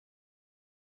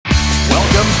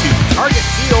Target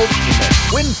Field in the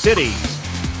Twin Cities.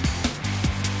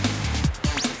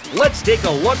 Let's take a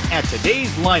look at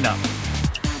today's lineup.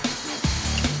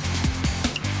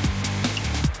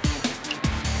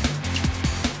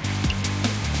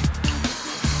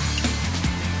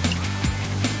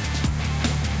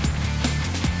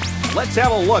 Let's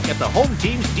have a look at the home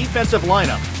team's defensive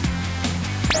lineup.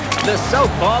 The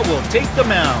southpaw will take the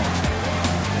mound.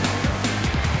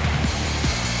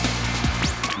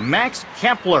 Max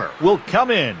Kepler will come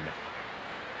in.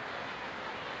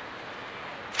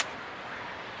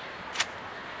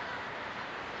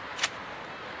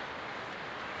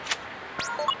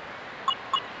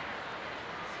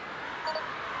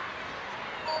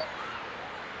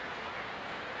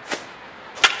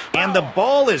 And the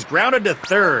ball is grounded to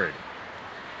third.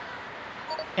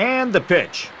 And the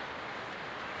pitch.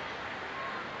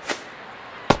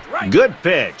 Good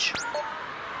pitch.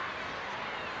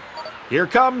 Here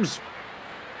comes.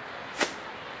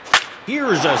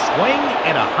 Here's a swing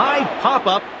and a high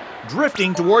pop-up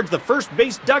drifting towards the first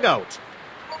base dugout.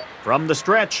 From the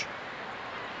stretch.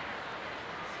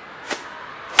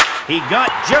 He got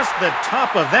just the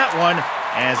top of that one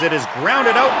as it is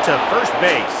grounded out to first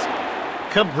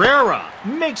base. Cabrera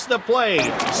makes the play,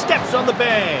 steps on the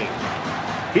bag.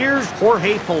 Here's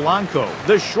Jorge Polanco,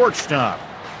 the shortstop.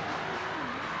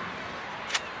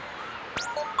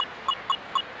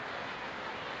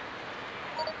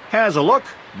 Has a look,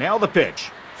 now the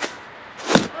pitch.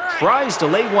 Tries to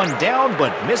lay one down,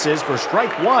 but misses for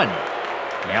strike one.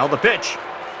 Now the pitch.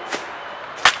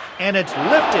 And it's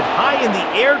lifted high in the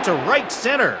air to right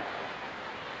center.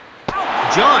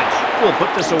 Judge will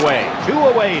put this away. 2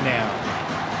 away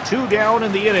now. 2 down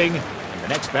in the inning. And the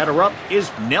next batter up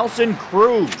is Nelson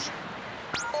Cruz.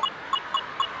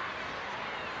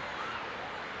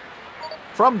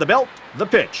 From the belt, the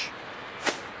pitch.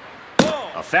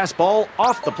 A fastball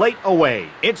off the plate away.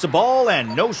 It's a ball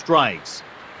and no strikes.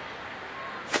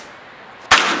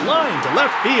 Line to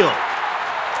left field.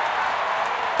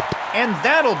 And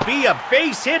that'll be a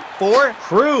base hit for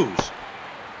Cruz.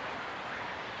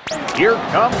 Here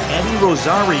comes Eddie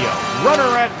Rosario,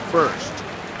 runner at first.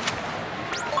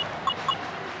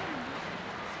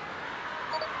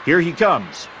 Here he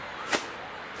comes.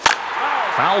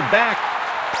 Fouled back.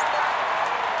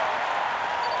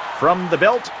 From the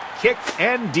belt, kick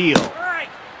and deal.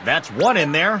 That's 1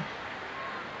 in there.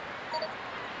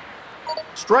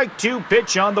 Strike 2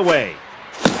 pitch on the way.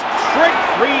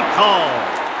 Strike 3 call.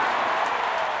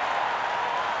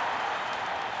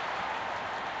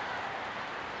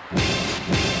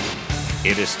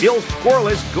 It is still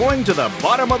scoreless going to the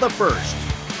bottom of the first.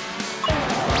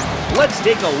 Let's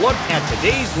take a look at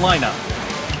today's lineup.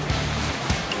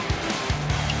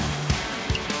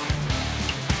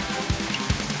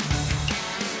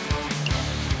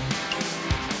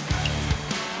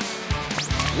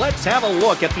 Let's have a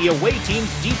look at the away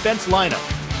team's defense lineup.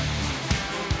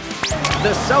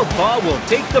 The southpaw will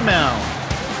take the mound.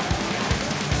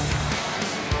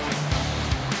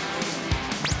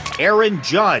 Aaron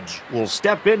Judge will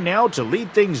step in now to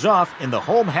lead things off in the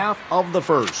home half of the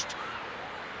first.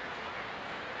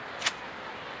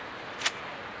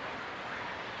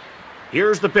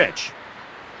 Here's the pitch.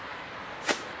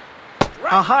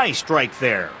 A high strike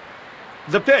there.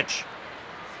 The pitch.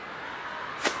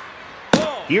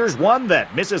 Here's one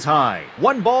that misses high.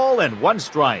 1 ball and 1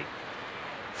 strike.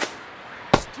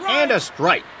 And a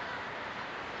strike.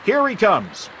 Here he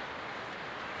comes.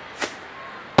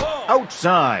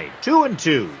 Outside,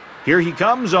 2-2. Here he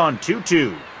comes on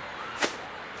 2-2.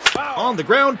 On the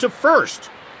ground to first.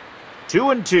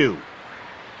 2-2.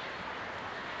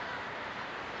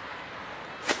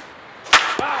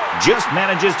 Just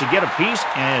manages to get a piece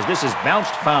as this is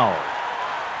bounced foul.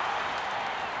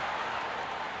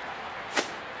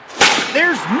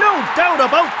 There's no doubt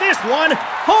about this one.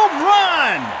 Home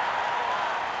run!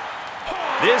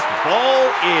 This ball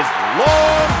is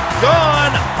long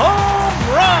gone. Home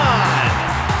run!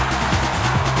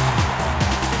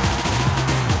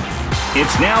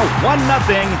 It's now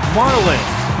 1-0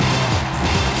 Marlins.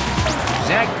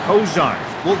 Zach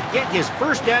Cozart will get his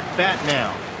first at-bat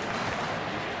now.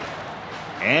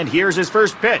 And here's his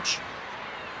first pitch.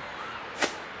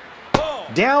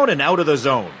 Down and out of the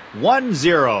zone.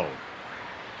 1-0.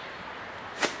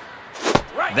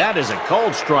 That is a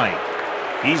called strike.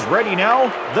 He's ready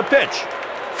now. The pitch.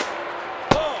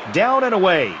 Down and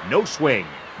away. No swing.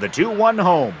 The 2-1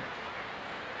 home.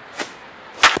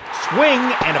 Swing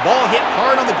and a ball hit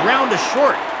hard on the ground to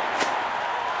short.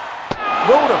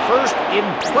 Throw to first in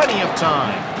plenty of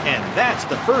time. And that's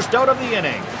the first out of the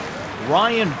inning.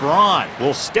 Ryan Braun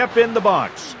will step in the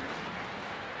box.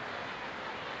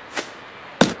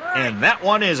 And that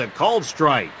one is a called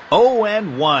strike.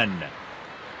 0-1.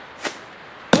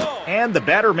 And the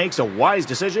batter makes a wise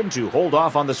decision to hold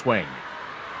off on the swing.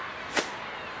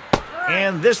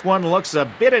 And this one looks a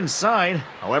bit inside.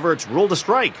 However, it's ruled a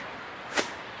strike.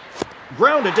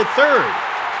 Grounded to third.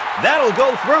 That'll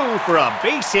go through for a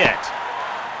base hit.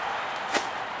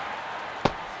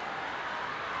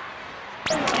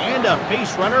 And a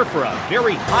base runner for a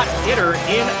very hot hitter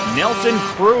in Nelson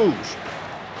Cruz.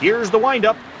 Here's the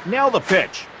windup. Now the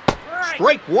pitch.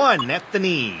 Strike one at the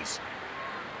knees.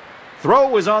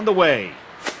 Throw is on the way.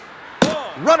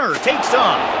 Runner takes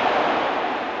off.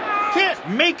 Can't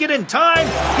make it in time.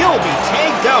 He'll be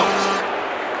tagged out.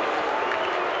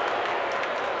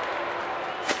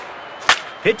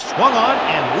 Pitch swung on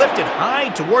and lifted high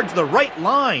towards the right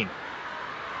line.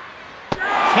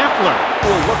 Kepler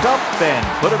will look up and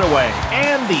put it away.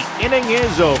 And the inning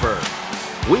is over.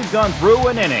 We've gone through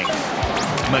an inning.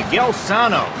 Miguel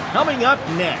Sano coming up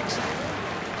next.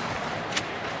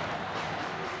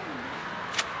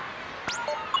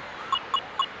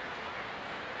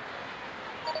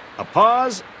 A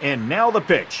pause, and now the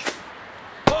pitch.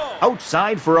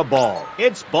 Outside for a ball.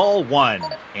 It's ball one.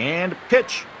 And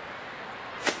pitch.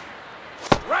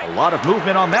 A lot of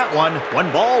movement on that one.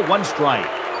 1 ball, 1 strike.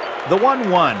 The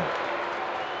 1-1.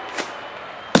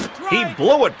 He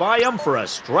blew it by him for a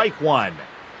strike one.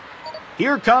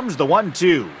 Here comes the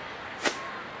 1-2.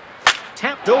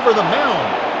 Tapped over the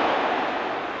mound.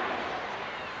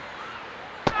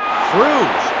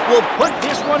 Cruz will put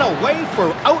this one away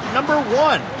for out number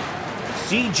 1.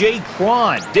 C.J.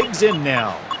 Cron digs in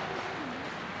now.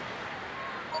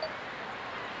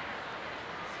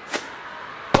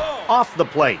 Off the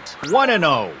plate.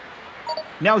 1-0.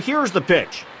 Now here's the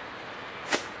pitch.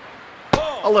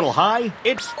 A little high.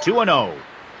 It's 2-0.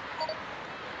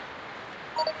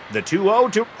 The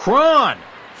 2-0 to Cron.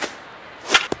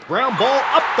 Ground ball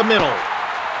up the middle.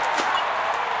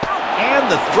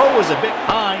 And the throw is a bit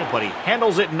high, but he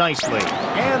handles it nicely.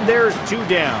 And there's 2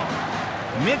 down.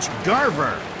 Mitch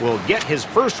Garver will get his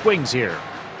first swings here.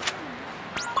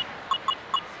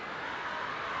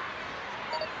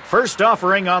 First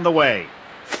offering on the way.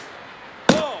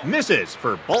 Misses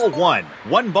for ball 1.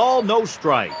 1 ball, no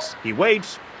strikes. He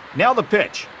waits. Now the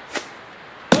pitch.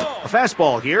 A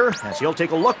fastball here as he'll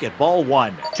take a look at ball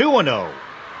 1. 2-0.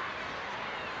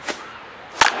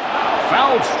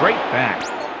 Fouled straight back.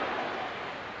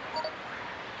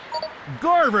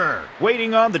 Garver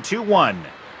waiting on the 2-1.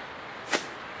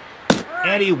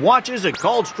 And he watches a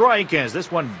called strike as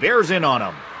this one bears in on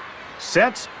him.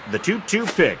 Sets the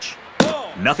 2-2 pitch.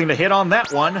 Nothing to hit on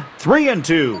that one.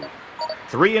 3-2.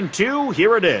 3-2,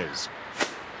 here it is.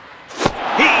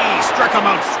 He struck him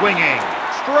out swinging.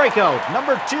 Strikeout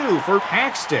number 2 for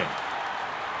Paxton.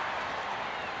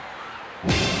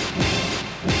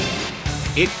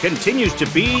 It continues to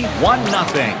be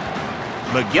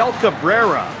 1-0. Miguel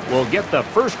Cabrera will get the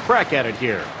first crack at it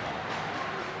here.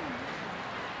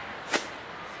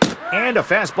 And a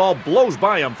fastball blows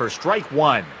by him for strike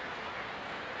 1.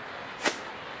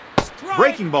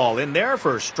 Breaking ball in there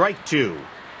for strike 2.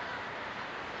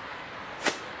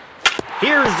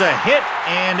 Here's a hit,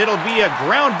 and it'll be a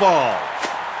ground ball.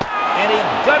 And he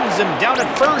guns him down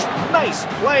at first. Nice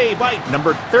play by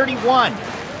number 31.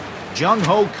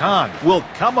 Jung-Ho Kang will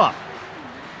come up.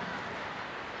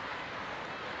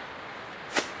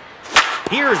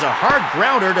 Here's a hard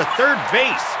grounder to third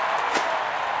base.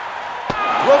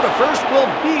 Throw to first will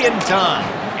be in time.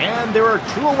 And there are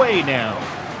 2 away now.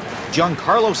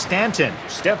 Giancarlo Stanton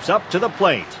steps up to the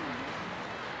plate.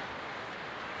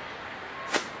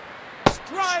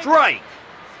 Strike.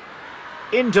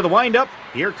 Into the windup.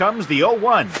 Here comes the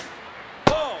 0-1.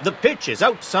 The pitch is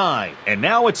outside. And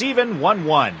now it's even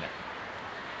 1-1.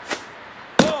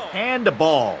 And a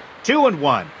ball.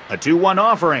 2-1. A 2-1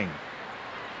 offering.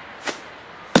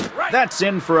 That's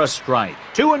in for a strike.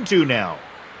 2-2 now.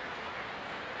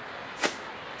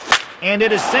 And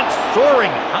it is sent soaring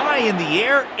high in the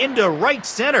air into right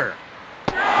center.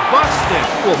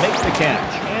 Buxton will make the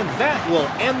catch, and that will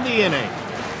end the inning.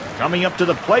 Coming up to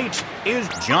the plate is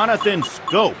Jonathan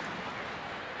Scope.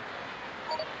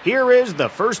 Here is the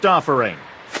first offering.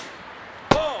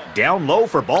 Down low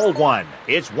for ball 1.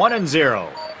 It's 1-0.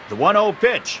 The 1-0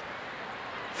 pitch.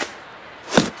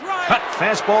 Cut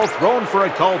fastball thrown for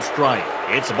a called strike.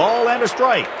 It's a ball and a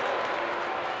strike.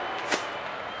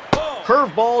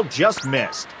 Curveball just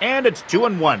missed, and it's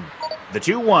 2-1. The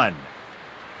 2-1.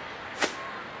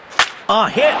 A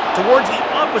hit towards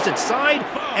the opposite side,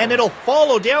 and it'll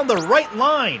follow down the right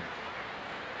line.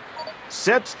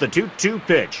 Sets the 2-2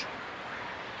 pitch.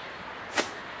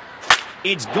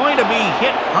 It's going to be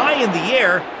hit high in the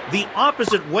air, the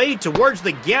opposite way towards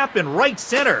the gap in right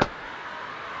center.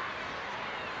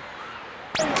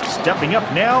 Stepping up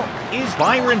now is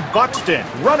Byron Buxton,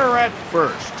 runner at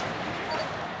first.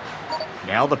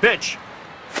 Now the pitch.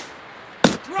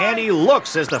 And he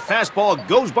looks as the fastball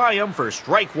goes by him for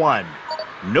strike one.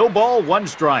 No ball, one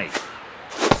strike.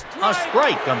 A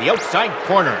strike on the outside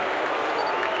corner.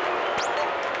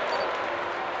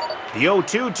 The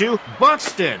 0-2 to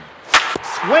Buxton.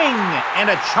 Swing and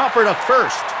a chopper to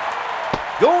first.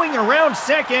 Going around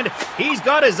second, he's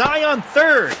got his eye on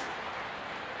third.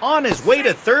 On his way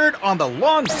to third on the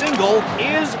long single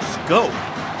is Scope.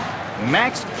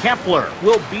 Max Kepler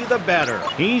will be the batter.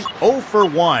 He's 0 for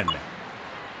 1.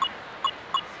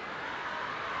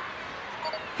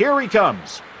 Here he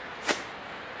comes.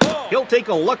 He'll take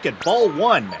a look at ball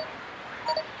one.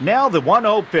 Now the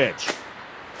 1-0 pitch.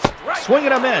 Swing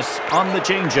and a miss on the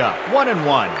changeup.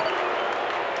 1-1.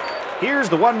 Here's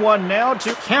the 1-1 now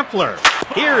to Kepler.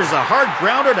 Here's a hard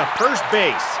grounder to first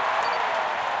base.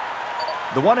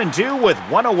 The 1-2 with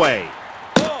one away.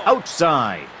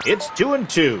 Outside. It's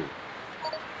 2-2.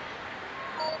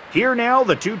 Here now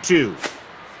the 2-2.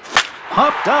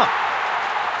 Hopped up.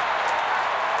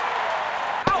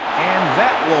 And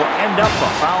that will end up a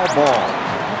foul ball.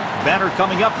 Batter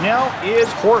coming up now is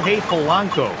Jorge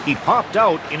Polanco. He popped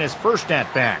out in his first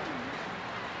at-bat.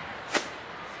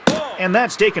 And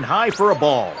that's taken high for a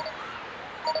ball.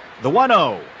 The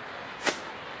 1-0.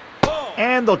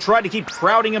 And they'll try to keep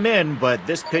crowding him in, but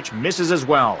this pitch misses as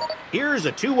well. Here's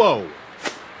a 2-0.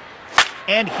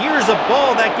 And here's a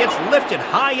ball that gets lifted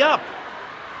high up.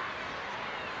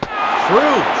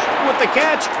 Cruz with the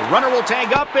catch. Runner will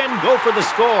tag up and go for the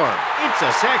score. It's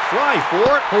a sac fly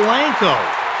for Polanco.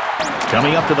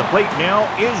 Coming up to the plate now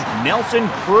is Nelson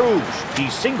Cruz. He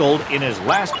singled in his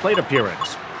last plate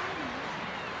appearance.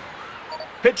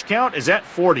 Pitch count is at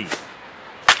 40.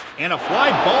 And a fly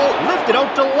ball lifted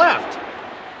out to left.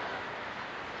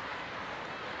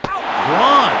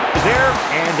 Braun is there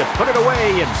and to put it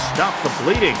away and stop the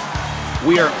bleeding.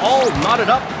 We are all knotted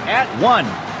up at 1.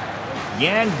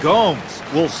 Yan Gomes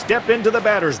will step into the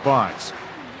batter's box.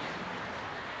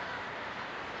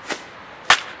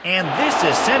 And this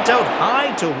is sent out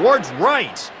high towards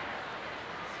right.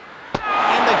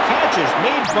 And the catch is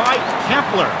made by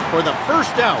Kepler for the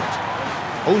first out.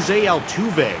 Jose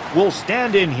Altuve will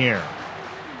stand in here.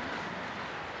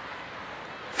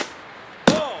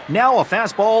 Now a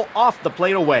fastball off the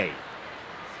plate away.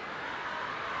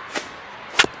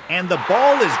 And the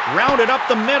ball is grounded up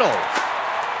the middle.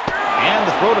 And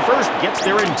the throw to first gets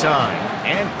there in time.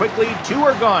 And quickly, 2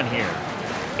 are gone here.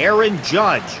 Aaron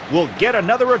Judge will get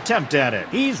another attempt at it.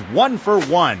 He's 1 for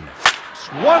 1.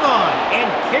 Swung on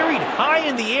and carried high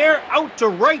in the air out to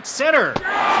right center.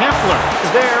 Kepler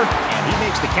is there, and he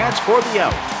makes the catch for the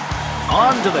out.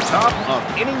 On to the top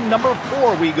of inning number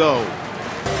 4 we go.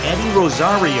 Eddie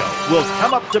Rosario will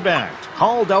come up to bat.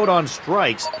 Called out on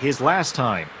strikes his last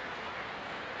time.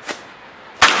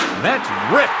 That's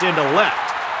ripped into left.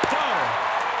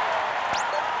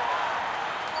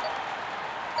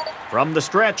 From the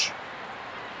stretch.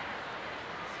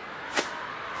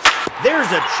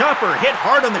 There's a chopper hit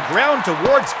hard on the ground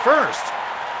towards first.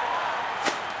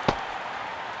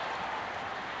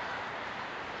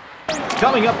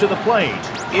 Coming up to the plate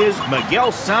is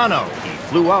Miguel Sano. He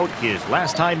flew out his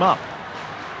last time up.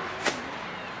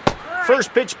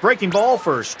 First pitch breaking ball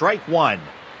for strike 1.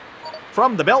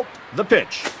 From the belt, the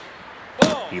pitch.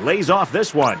 He lays off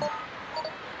this one.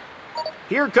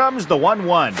 Here comes the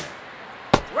 1-1.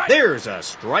 There's a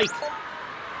strike.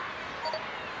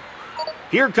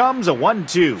 Here comes a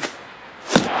 1-2.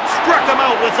 Struck him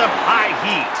out with some high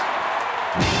heat.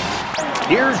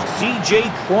 Here's C.J.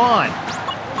 Cron.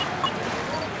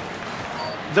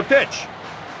 The pitch.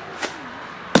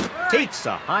 Takes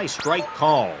a high strike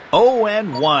call.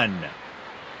 0-1.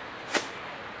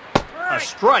 A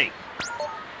strike.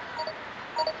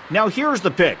 Now here's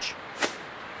the pitch.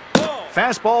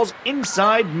 Fastball's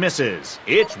inside misses.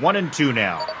 It's 1-2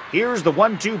 now. Here's the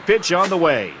 1-2 pitch on the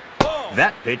way.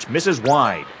 That pitch misses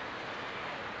wide.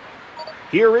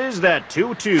 Here is that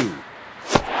 2-2.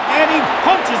 And he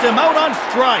punches him out on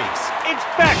strikes. It's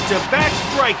back-to-back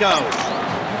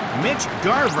strikeouts. Mitch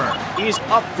Garver is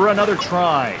up for another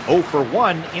try. 0 for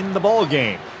 1 in the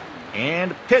ballgame.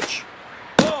 And pitch.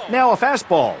 Now a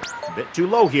fastball. A bit too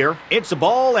low here. It's a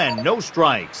ball and no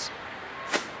strikes.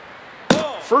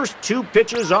 First 2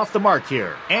 pitches off the mark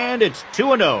here. And it's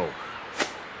 2-0.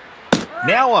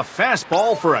 Now a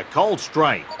fastball for a called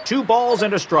strike. 2 balls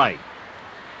and a strike.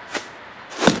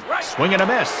 Swing and a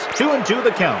miss. 2-2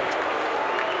 the count.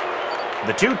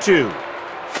 The 2-2.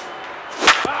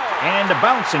 And a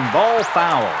bouncing ball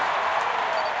foul.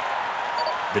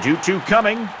 The 2-2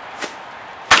 coming.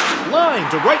 Line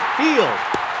to right field.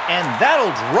 And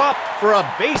that'll drop for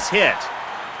a base hit.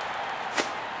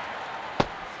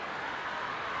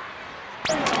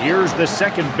 Here's the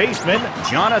second baseman,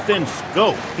 Jonathan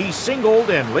Scope. He singled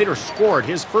and later scored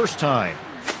his first time.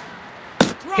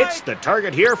 Hits the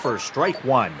target here for strike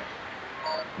one.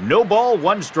 No ball,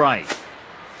 one strike.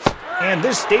 And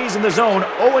this stays in the zone,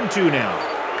 0-2 now.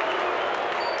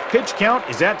 Pitch count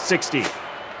is at 60.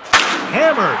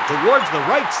 Hammered towards the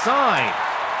right side.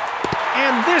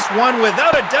 And this one,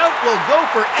 without a doubt, will go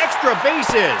for extra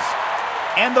bases.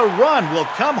 And the run will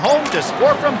come home to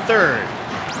score from third.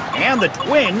 And the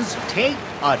Twins take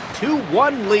a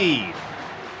 2-1 lead.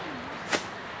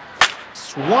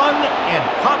 Swung and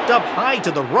popped up high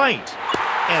to the right.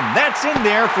 And that's in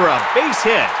there for a base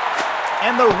hit.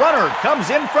 And the runner comes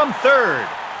in from third.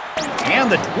 And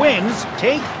the Twins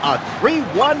take a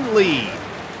 3-1 lead.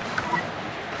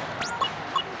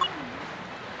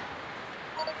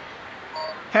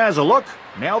 Has a look,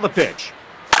 now the pitch.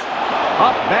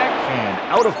 Hop back and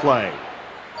out of play.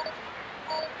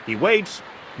 He waits,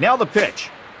 now the pitch.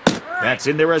 That's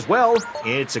in there as well.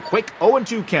 It's a quick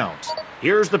 0-2 count.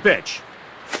 Here's the pitch.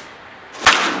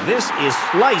 This is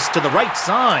sliced to the right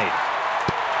side.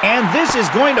 And this is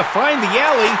going to find the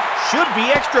alley. Should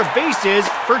be extra bases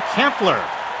for Kepler.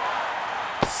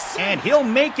 And he'll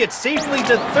make it safely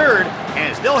to third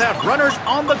as they'll have runners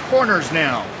on the corners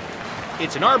now.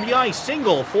 It's an RBI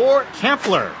single for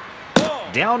Kepler.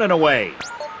 Down and away.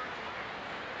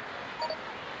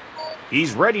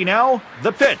 He's ready now.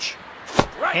 The pitch.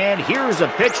 And here's a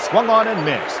pitch swung on and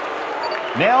missed.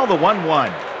 Now the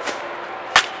 1-1.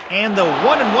 And the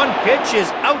 1-1 pitch is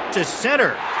out to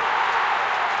center.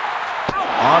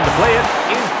 On to play it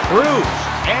is Cruz.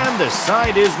 And the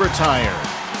side is retired.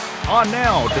 On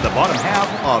now to the bottom half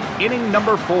of inning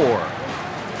number 4.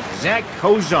 Zach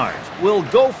Cozart will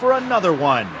go for another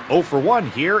one. 0 for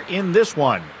 1 here in this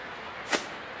one.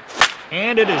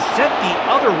 And it is sent the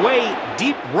other way,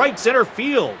 deep right center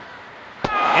field.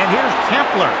 And here's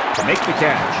Kepler to make the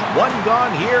catch. One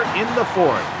gone here in the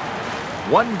 4th.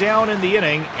 One down in the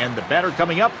inning, and the batter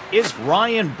coming up is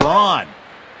Ryan Braun.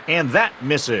 And that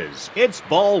misses. It's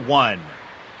ball 1.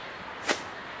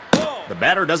 The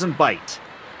batter doesn't bite.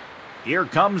 Here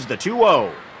comes the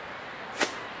 2-0.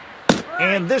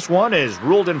 And this one is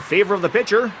ruled in favor of the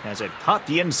pitcher as it caught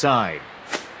the inside.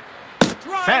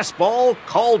 Fastball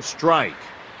called strike.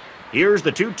 Here's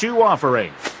the 2-2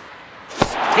 offering.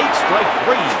 Take strike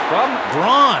 3 from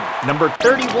Braun. Number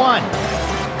 31,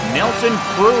 Nelson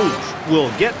Cruz will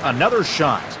get another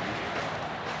shot.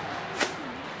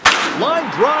 Line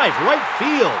drive right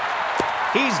field.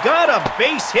 He's got a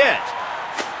base hit.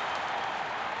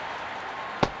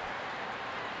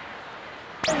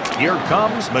 Here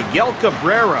comes Miguel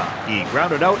Cabrera. He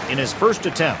grounded out in his first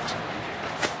attempt.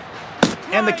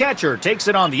 And the catcher takes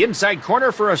it on the inside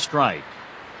corner for a strike.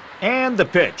 And the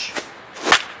pitch.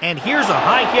 And here's a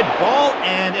high hit ball,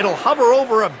 and it'll hover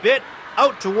over a bit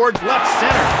out towards left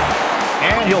center.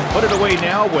 And he'll put it away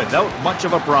now without much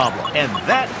of a problem. And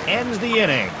that ends the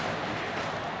inning.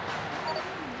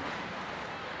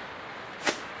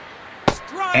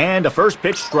 And a first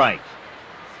pitch strike.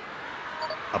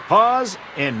 A pause,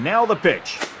 and now the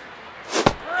pitch.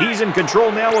 He's in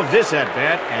control now of this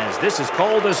at-bat, as this is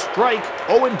called a strike,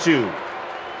 0-2.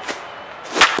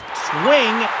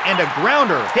 Swing and a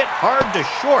grounder hit hard to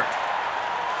short.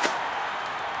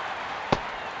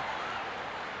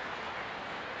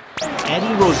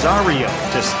 Eddie Rosario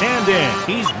to stand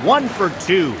in. He's 1 for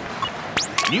 2.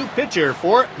 New pitcher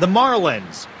for the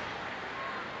Marlins.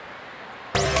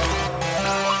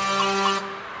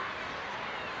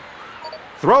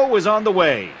 Throw is on the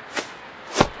way.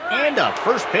 And a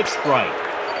first pitch strike.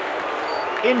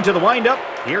 Into the windup.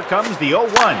 Here comes the 0-1.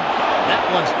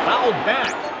 That one's fouled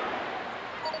back.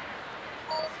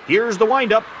 Here's the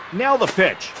windup. Now the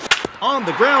pitch. On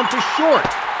the ground to short.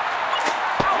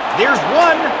 There's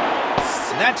one.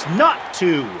 That's not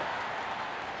 2.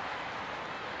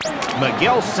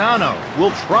 Miguel Sano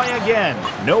will try again.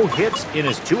 No hits in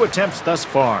his 2 attempts thus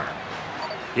far.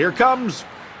 Here comes.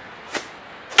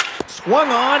 Swung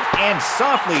on and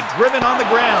softly driven on the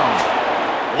ground.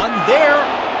 One there.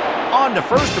 On to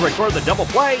first to record the double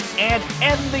play and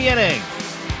end the inning.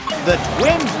 The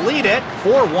Twins lead it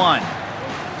 4-1.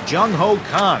 Jung-Ho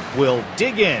Kang will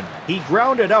dig in. He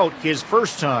grounded out his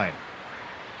first time.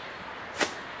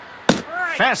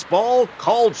 Fastball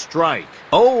called strike.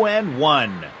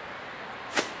 0-1.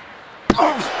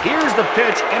 Here's the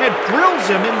pitch, and it drills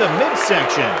him in the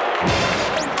midsection.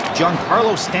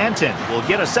 Giancarlo Stanton will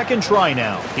get a second try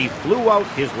now. He flew out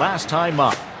his last time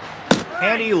up.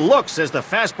 And he looks as the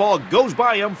fastball goes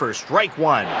by him for strike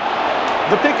one.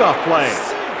 The pickoff play.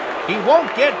 He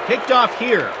won't get picked off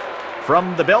here.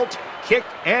 From the belt, kick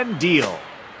and deal.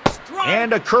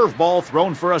 And a curveball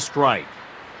thrown for a strike.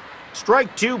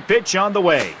 Strike two pitch on the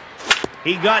way.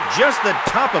 He got just the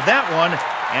top of that one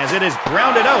as it is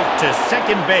grounded out to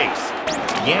second base.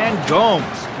 Yan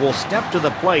Gomes will step to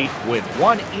the plate with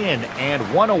one in and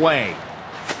one away.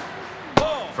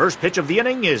 First pitch of the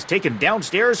inning is taken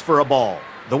downstairs for a ball.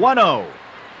 The 1-0.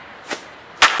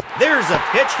 There's a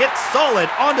pitch hit solid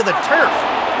onto the turf.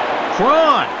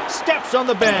 Cron steps on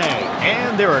the bag,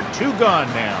 and there are two gone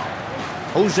now.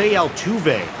 Jose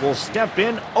Altuve will step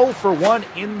in 0 for 1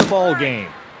 in the ballgame.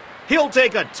 He'll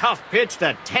take a tough pitch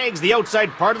that tags the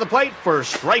outside part of the plate for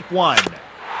strike one.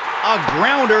 A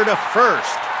grounder to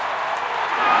first.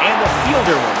 And the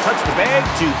fielder will touch the bag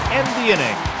to end the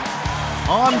inning.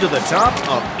 On to the top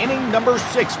of inning number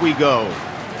 6 we go.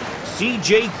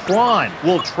 C.J. Cron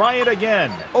will try it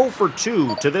again. 0 for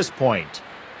 2 to this point.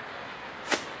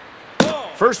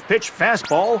 First pitch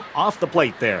fastball off the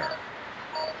plate there.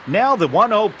 Now the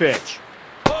 1-0 pitch.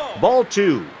 Ball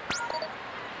 2.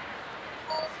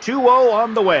 2-0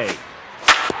 on the way.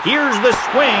 Here's the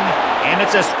swing, and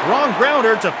it's a strong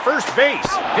grounder to first base.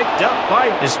 Picked up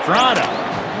by Estrada.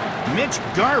 Mitch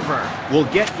Garver will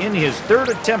get in his third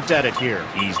attempt at it here.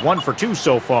 He's 1 for 2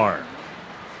 so far.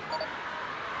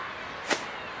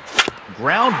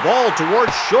 Ground ball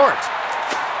towards short.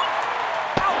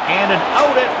 And an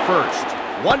out at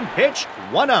first. One pitch,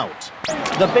 one out.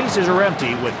 The bases are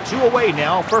empty with 2 away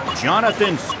now for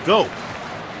Jonathan Scope.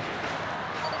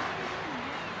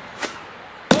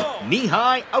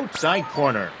 Knee-high outside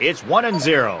corner. It's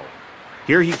 1-0.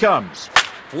 Here he comes.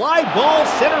 Fly ball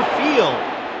center field.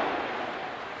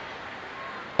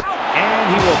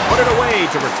 And he will put it away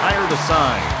to retire the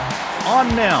side.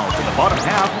 On now to the bottom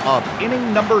half of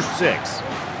inning number 6.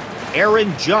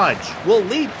 Aaron Judge will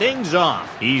lead things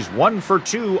off. He's 1 for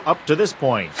 2 up to this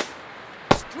point.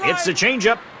 It's a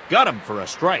changeup. Got him for a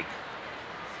strike.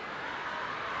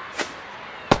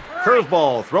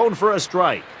 Curveball thrown for a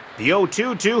strike. The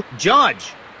 0-2 to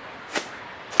Judge.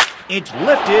 It's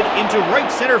lifted into right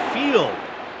center field.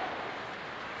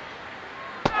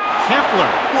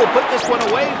 Kepler will put this one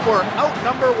away for out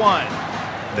number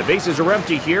 1. The bases are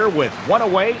empty here with 1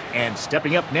 away, and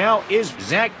stepping up now is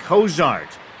Zach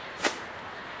Cozart.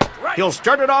 He'll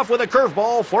start it off with a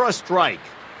curveball for a strike.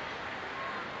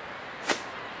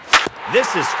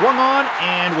 This is swung on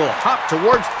and will hop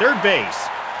towards third base.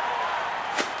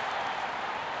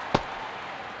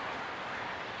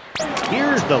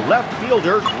 Here's the left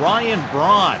fielder, Ryan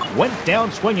Braun. Went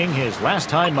down swinging his last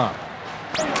time up.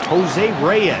 Jose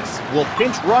Reyes will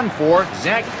pinch run for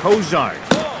Zach Cozart.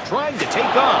 Trying to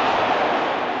take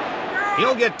off.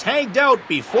 He'll get tagged out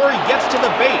before he gets to the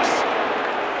base.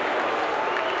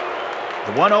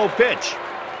 The 1-0 pitch.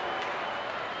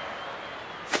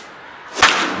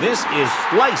 This is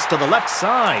sliced to the left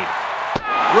side.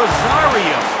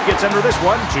 Rosario gets under this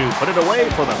one to put it away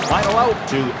for the final out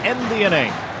to end the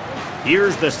inning.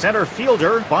 Here's the center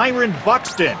fielder, Byron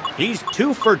Buxton. He's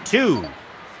 2 for 2.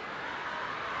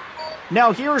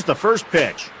 Now here's the first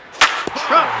pitch.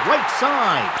 Shot right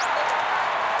side.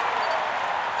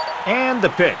 And the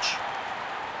pitch.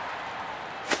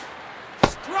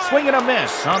 Swing and a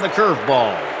miss on the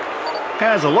curveball.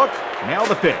 Has a look. Now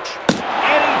the pitch.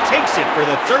 And he takes it for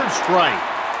the third strike.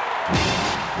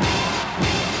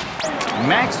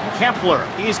 Max Kepler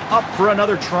is up for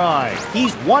another try.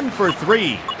 He's 1 for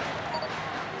 3.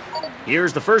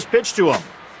 Here's the first pitch to him.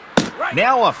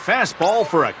 Now a fastball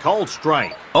for a called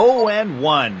strike.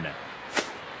 0-1.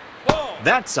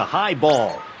 That's a high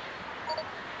ball.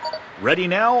 Ready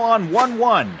now on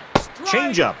 1-1.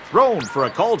 Changeup thrown for a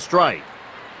called strike.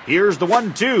 Here's the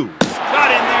 1-2.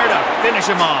 Got in there to finish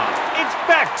him off. It's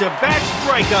back-to-back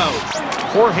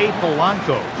strikeouts. Jorge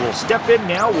Polanco will step in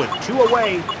now with 2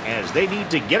 away as they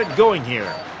need to get it going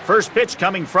here. First pitch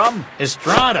coming from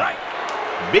Estrada.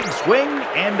 Big swing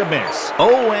and a miss.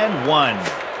 0-1.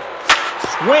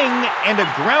 Swing and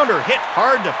a grounder hit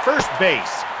hard to first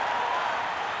base.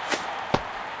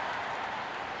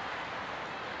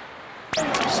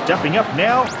 Stepping up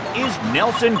now is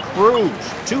Nelson Cruz.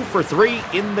 2 for 3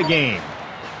 in the game.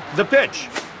 The pitch.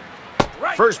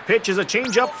 First pitch is a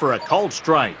changeup for a called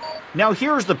strike. Now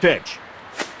here's the pitch.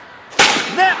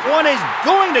 That one is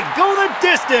going to go the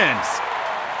distance.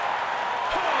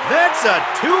 That's a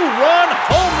 2-run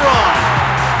home run.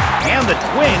 And the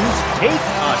Twins take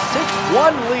a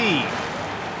 6-1 lead.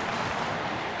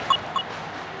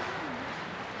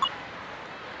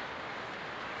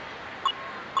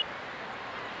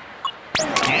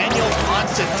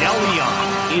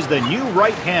 Delion. He's the new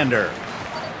right-hander.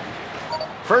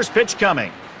 First pitch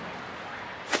coming.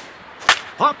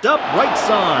 Popped up right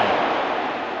side.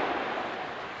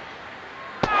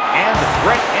 And the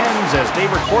threat ends as they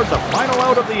record the final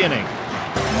out of the inning.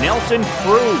 Nelson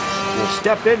Cruz will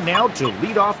step in now to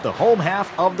lead off the home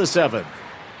half of the seventh.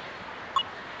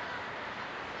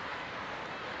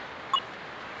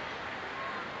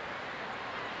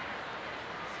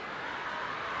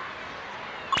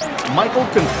 Michael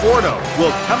Conforto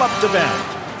will come up to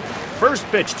bat. First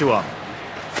pitch to him.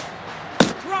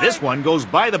 This one goes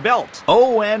by the belt.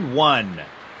 0-1.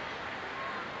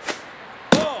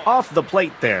 Off the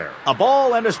plate there. A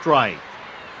ball and a strike.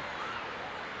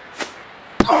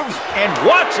 And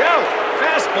watch out!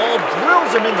 Fastball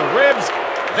drills him in the ribs.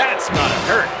 That's not a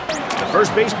hurt. The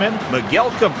first baseman,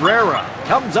 Miguel Cabrera,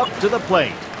 comes up to the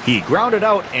plate. He grounded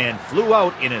out and flew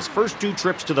out in his first two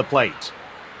trips to the plate.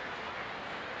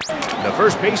 The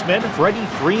first baseman, Freddie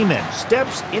Freeman,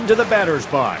 steps into the batter's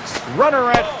box.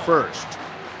 Runner at first.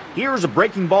 Here's a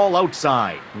breaking ball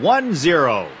outside.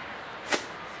 1-0.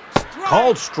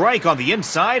 Called strike on the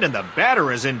inside, and the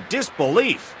batter is in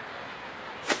disbelief.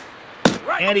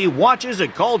 And he watches a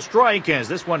called strike as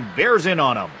this one bears in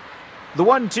on him. The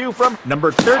 1-2 from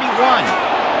number 31.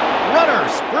 Runner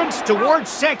sprints towards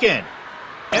second.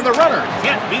 And the runner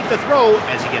can't beat the throw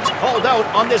as he gets called out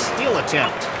on this steal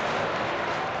attempt.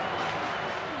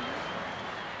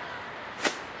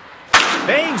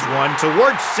 Bangs one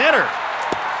towards center.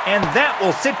 And that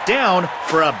will sit down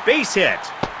for a base hit.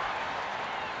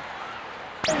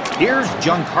 Here's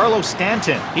Giancarlo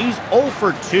Stanton. He's 0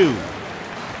 for 2.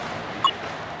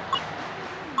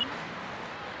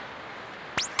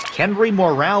 Henry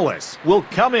Morales will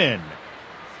come in.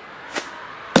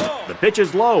 The pitch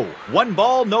is low. 1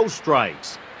 ball, no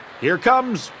strikes. Here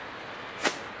comes.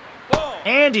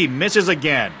 And he misses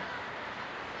again.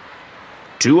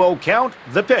 2-0 count,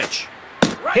 the pitch.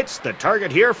 Hits the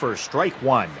target here for strike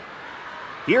 1.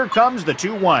 Here comes the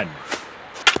 2-1.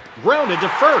 Grounded to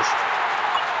first.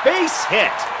 Base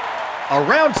hit.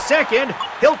 Around second,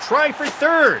 he'll try for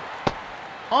third.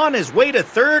 On his way to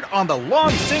third on the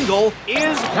long single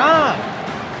is gone.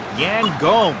 Yan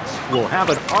Gomes will have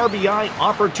an RBI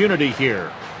opportunity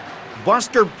here.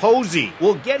 Buster Posey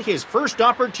will get his first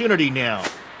opportunity now.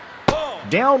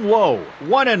 Down low,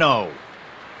 1-0.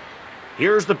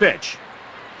 Here's the pitch.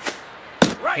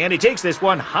 And he takes this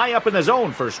one high up in the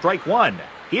zone for strike 1.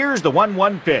 Here's the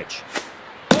 1-1 pitch.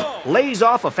 Lays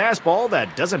off a fastball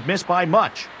that doesn't miss by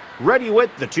much. Ready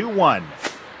with the 2-1.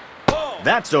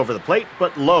 That's over the plate,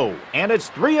 but low, and it's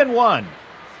 3-1.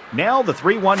 Now the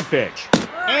 3-1 pitch.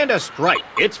 And a strike.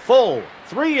 It's full.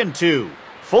 3-2.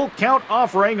 Full count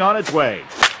offering on its way.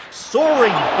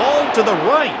 Soaring ball to the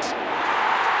right.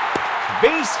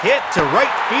 Base hit to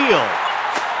right field.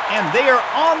 And they are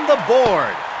on the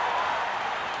board.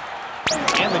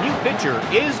 And the new pitcher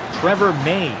is Trevor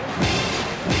May.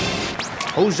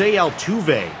 Jose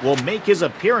Altuve will make his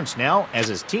appearance now as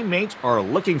his teammates are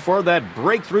looking for that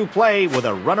breakthrough play with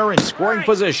a runner in scoring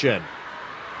position.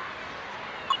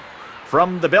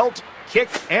 From the belt, kick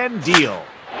and deal.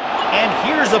 And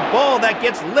here's a ball that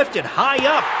gets lifted high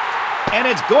up. And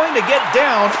it's going to get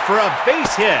down for a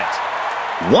base hit.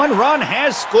 1 run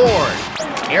has scored.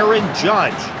 Aaron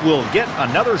Judge will get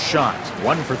another shot.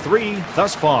 1 for 3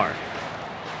 thus far.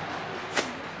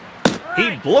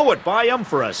 He blew it by him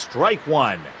for a strike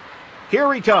 1.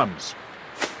 Here he comes.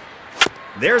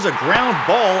 There's a ground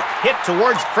ball hit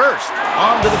towards first.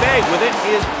 Onto the bag with it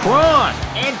is Cron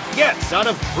and gets out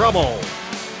of trouble.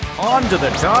 On to the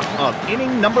top of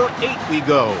inning number 8 we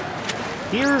go.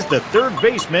 Here's the third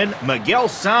baseman, Miguel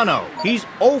Sano. He's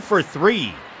 0 for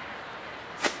 3.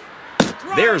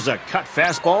 There's a cut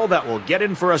fastball that will get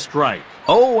in for a strike.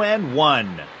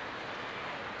 0-1.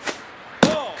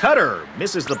 Cutter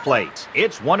misses the plate.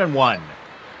 It's 1-1.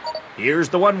 Here's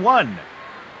the 1-1.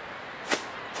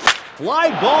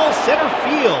 Fly ball center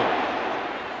field.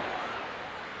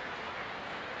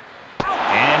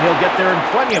 And he'll get there in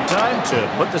plenty of time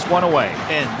to put this one away.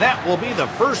 And that will be the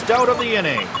first out of the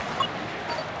inning.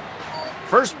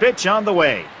 First pitch on the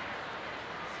way.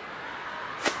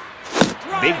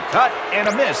 Big cut and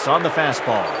a miss on the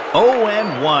fastball.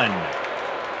 0-1.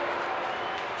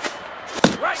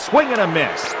 Swing and a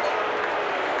miss.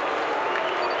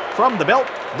 From the belt,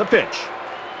 the pitch.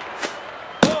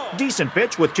 Decent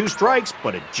pitch with 2 strikes,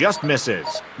 but it just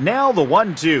misses. Now the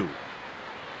 1-2.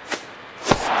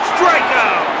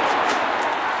 Strikeout!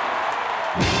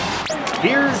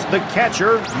 Here's the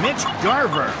catcher, Mitch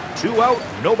Garver. 2 out,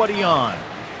 nobody on.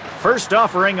 First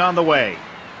offering on the way.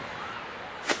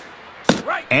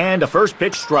 And a first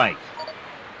pitch strike.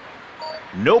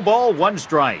 No ball, 1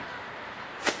 strike.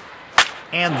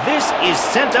 And this is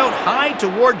sent out high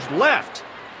towards left.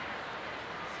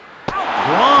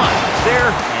 Braun is there,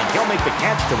 and he'll make the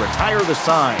catch to retire the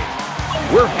side.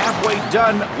 We're halfway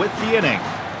done with the inning.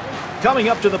 Coming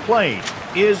up to the plate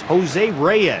is Jose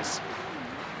Reyes.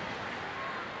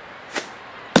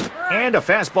 And a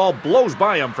fastball blows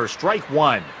by him for strike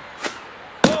 1.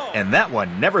 And that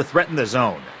one never threatened the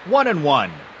zone.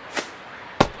 1-1.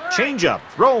 Changeup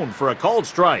thrown for a called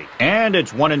strike. And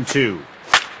it's 1-2.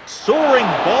 Soaring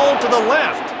ball to the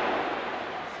left.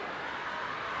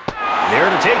 There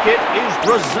to take it is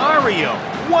Rosario.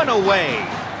 1 away.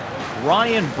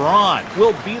 Ryan Braun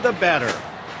will be the batter.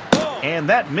 And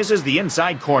that misses the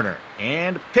inside corner.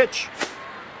 And pitch.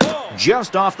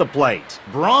 Just off the plate.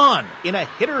 Braun in a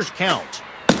hitter's count.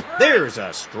 There's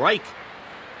a strike.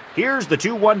 Here's the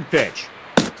 2-1 pitch.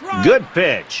 Good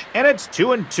pitch. And it's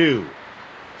 2-2.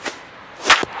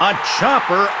 A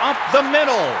chopper up the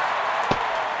middle.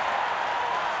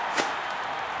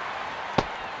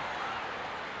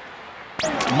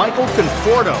 Michael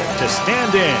Conforto to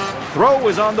stand in. Throw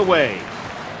is on the way.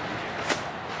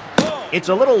 It's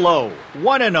a little low.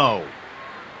 1-0.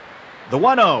 The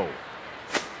 1-0.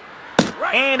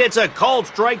 And it's a called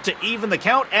strike to even the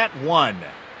count at 1.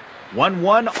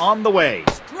 1-1 on the way.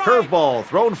 Curveball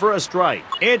thrown for a strike.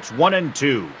 It's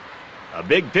 1-2. A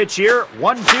big pitch here.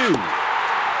 1-2.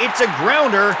 It's a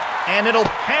grounder, and it'll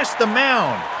pass the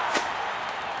mound.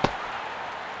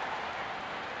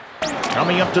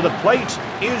 Coming up to the plate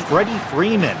is Freddie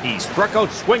Freeman. He struck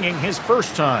out swinging his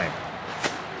first time.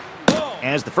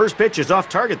 As the first pitch is off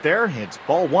target there, it's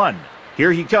ball 1.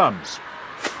 Here he comes.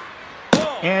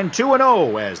 And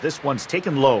 2-0 as this one's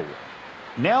taken low.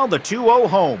 Now the 2-0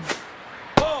 home.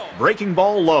 Breaking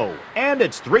ball low, and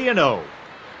it's 3-0.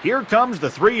 Here comes the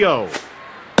 3-0.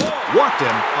 Walked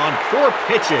him on 4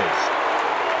 pitches.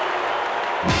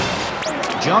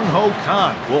 Jung-Ho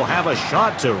Kang will have a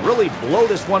shot to really blow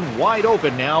this one wide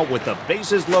open now with the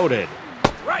bases loaded.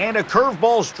 And a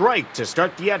curveball strike to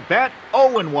start the at-bat,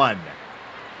 0-1.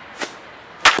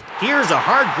 Here's a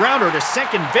hard grounder to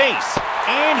second base.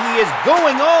 And he is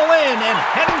going all in and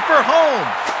heading for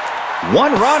home.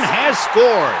 1 run has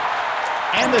scored.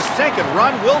 And the second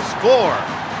run will score.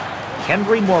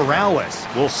 Henry Morales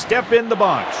will step in the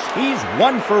box. He's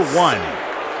 1 for 1.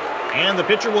 And the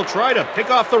pitcher will try to pick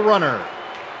off the runner.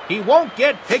 He won't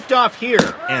get picked off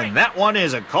here. And that one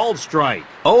is a called strike.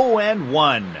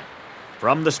 0-1.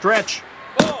 From the stretch,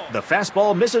 the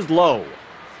fastball misses low.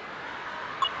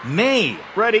 May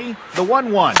ready, the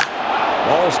 1-1.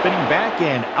 Ball spinning back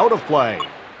and out of play.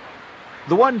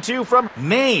 The 1-2 from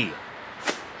May.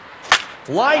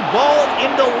 Fly ball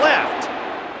into left.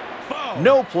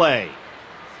 No play.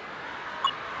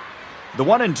 The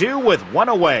 1-2 with 1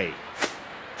 away.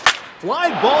 Fly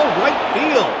ball right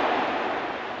field.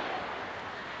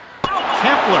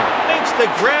 Kepler makes the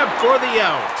grab for the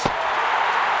out.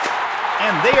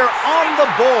 And they are on the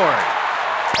board.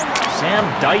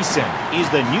 Sam Dyson is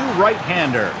the new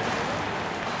right-hander.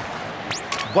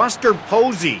 Buster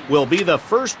Posey will be the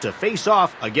first to face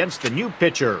off against the new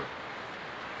pitcher.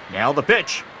 Now the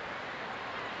pitch.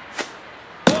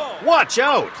 Watch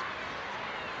out!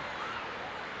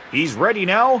 He's ready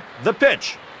now. The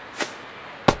pitch.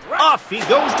 Off he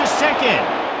goes to second.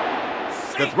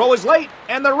 The throw is late,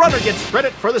 and the runner gets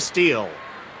credit for the steal.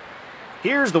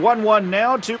 Here's the 1-1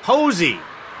 now to Posey.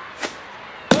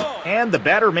 And the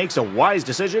batter makes a wise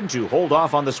decision to hold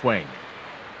off on the swing.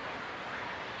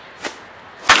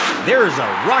 There's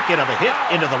a rocket of a hit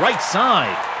into the right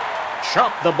side.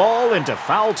 Chop the ball into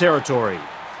foul territory.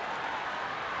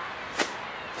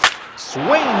 Swing,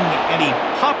 and he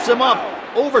pops him up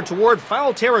over toward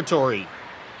foul territory.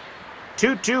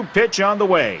 2-2 pitch on the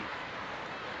way.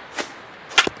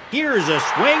 Here's a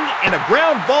swing and a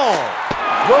ground ball.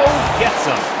 Throw gets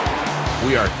him.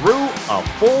 We are through a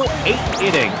full 8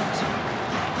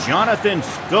 innings. Jonathan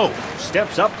Scope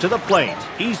steps up to the plate.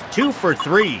 He's 2 for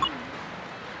 3.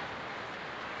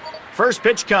 First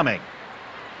pitch coming.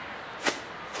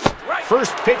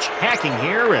 First pitch hacking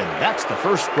here, and that's the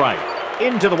first strike.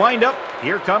 Into the windup,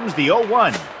 here comes the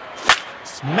 0-1.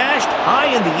 Smashed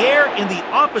high in the air in the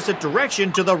opposite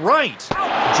direction to the right.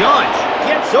 Judge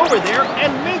gets over there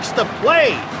and makes the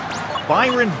play.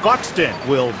 Byron Buxton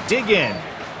will dig in.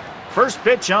 First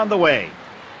pitch on the way.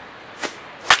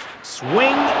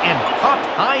 Swing and popped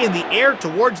high in the air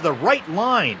towards the right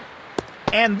line.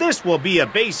 And this will be a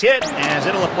base hit as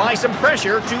it'll apply some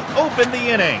pressure to open the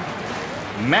inning.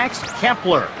 Max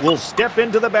Kepler will step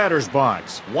into the batter's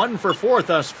box. 1 for 4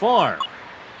 thus far.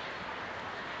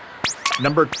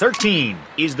 Number 13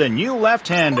 is the new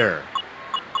left-hander.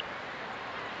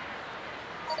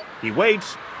 He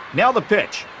waits. Now the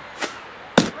pitch.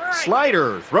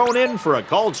 Slider thrown in for a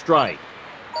called strike.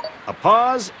 A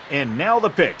pause, and now the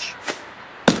pitch.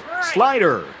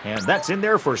 Slider, and that's in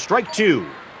there for strike two.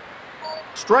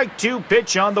 Strike two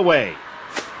pitch on the way.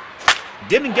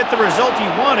 Didn't get the result he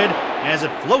wanted as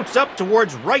it floats up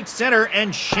towards right center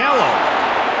and shallow.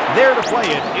 There to play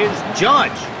it is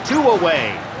Judge, 2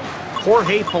 away.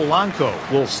 Jorge Polanco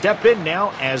will step in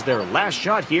now as their last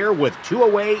shot here with 2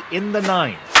 away in the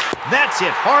 9th. That's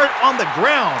hit hard on the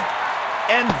ground,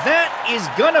 and that is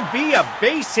gonna be a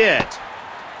base hit.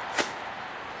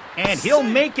 And he'll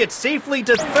make it safely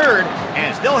to third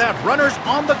as they'll have runners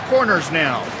on the corners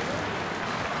now.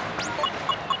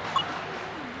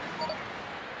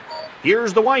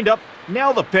 Here's the windup.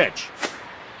 Now the pitch.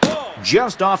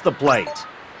 Just off the plate.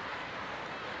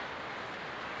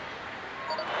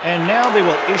 And now they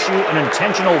will issue an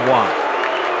intentional walk.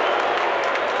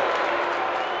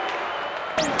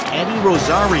 Eddie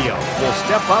Rosario will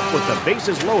step up with the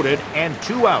bases loaded and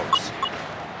 2 outs.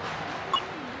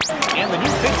 And the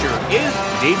new pitcher is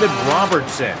David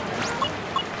Robertson.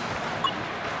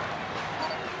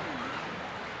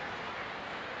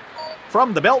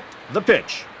 From the belt, the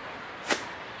pitch.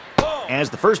 As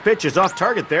the first pitch is off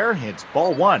target there, it's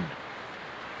ball 1.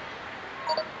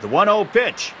 The 1-0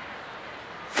 pitch.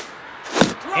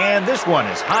 And this one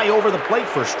is high over the plate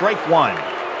for strike 1.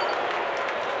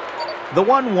 The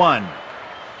 1-1.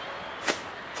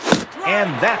 And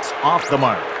that's off the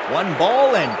mark. 1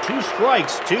 ball and 2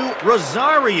 strikes to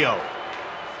Rosario.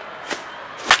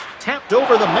 Tapped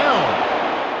over the mound.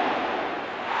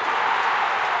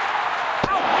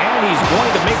 And he's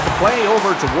going to make the play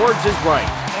over towards his right.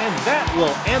 And that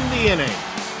will end the inning.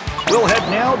 We'll head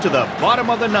now to the bottom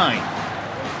of the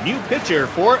 9th. New pitcher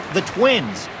for the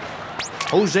Twins.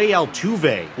 Jose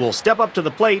Altuve will step up to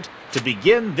the plate to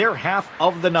begin their half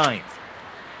of the 9th.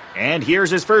 And here's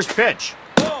his first pitch.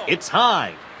 It's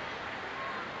high.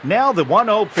 Now the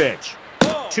 1-0 pitch.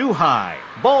 Too high.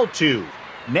 Ball 2.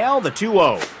 Now the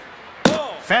 2-0.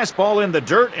 Fastball in the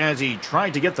dirt as he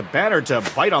tried to get the batter to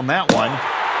bite on that one.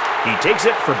 He takes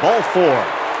it for ball 4.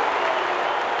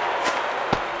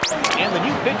 And the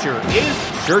new pitcher is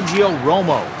Sergio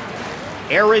Romo.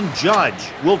 Aaron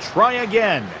Judge will try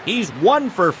again. He's 1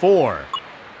 for 4.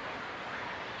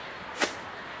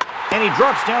 And he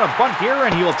drops down a bunt here,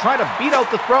 and he will try to beat out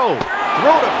the throw.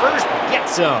 Throw to first,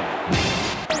 gets him.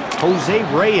 Jose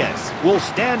Reyes will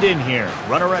stand in here.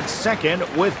 Runner at second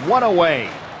with 1 away.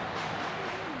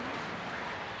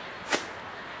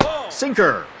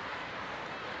 Sinker.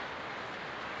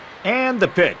 And the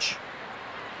pitch.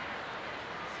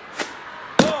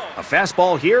 A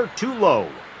fastball here, too low.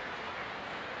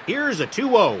 Here's a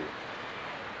 2-0.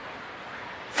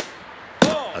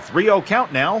 A 3-0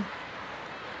 count now.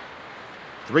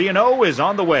 3-0 is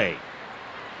on the way.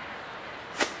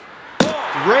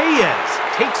 Reyes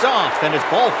takes off, and it's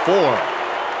ball 4.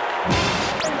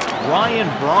 Ryan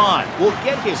Braun will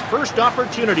get his first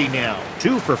opportunity now.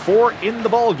 2 for 4 in the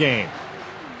ball game.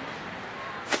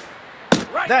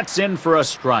 That's in for a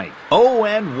strike.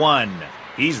 0-1.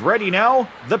 He's ready now.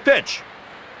 The pitch.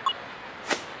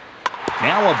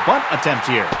 Now a bunt attempt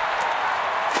here.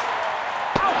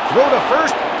 Throw to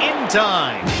first in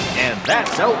time. And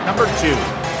that's out number 2.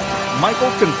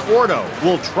 Michael Conforto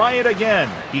will try it again.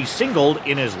 He singled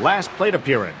in his last plate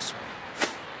appearance.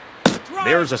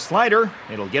 There's a slider.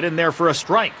 It'll get in there for a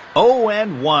strike.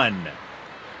 0-1.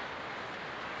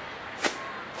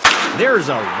 There's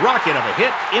a rocket of a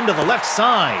hit into the left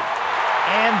side.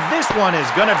 And this one is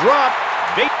going to drop.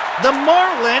 The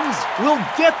Marlins will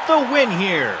get the win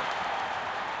here.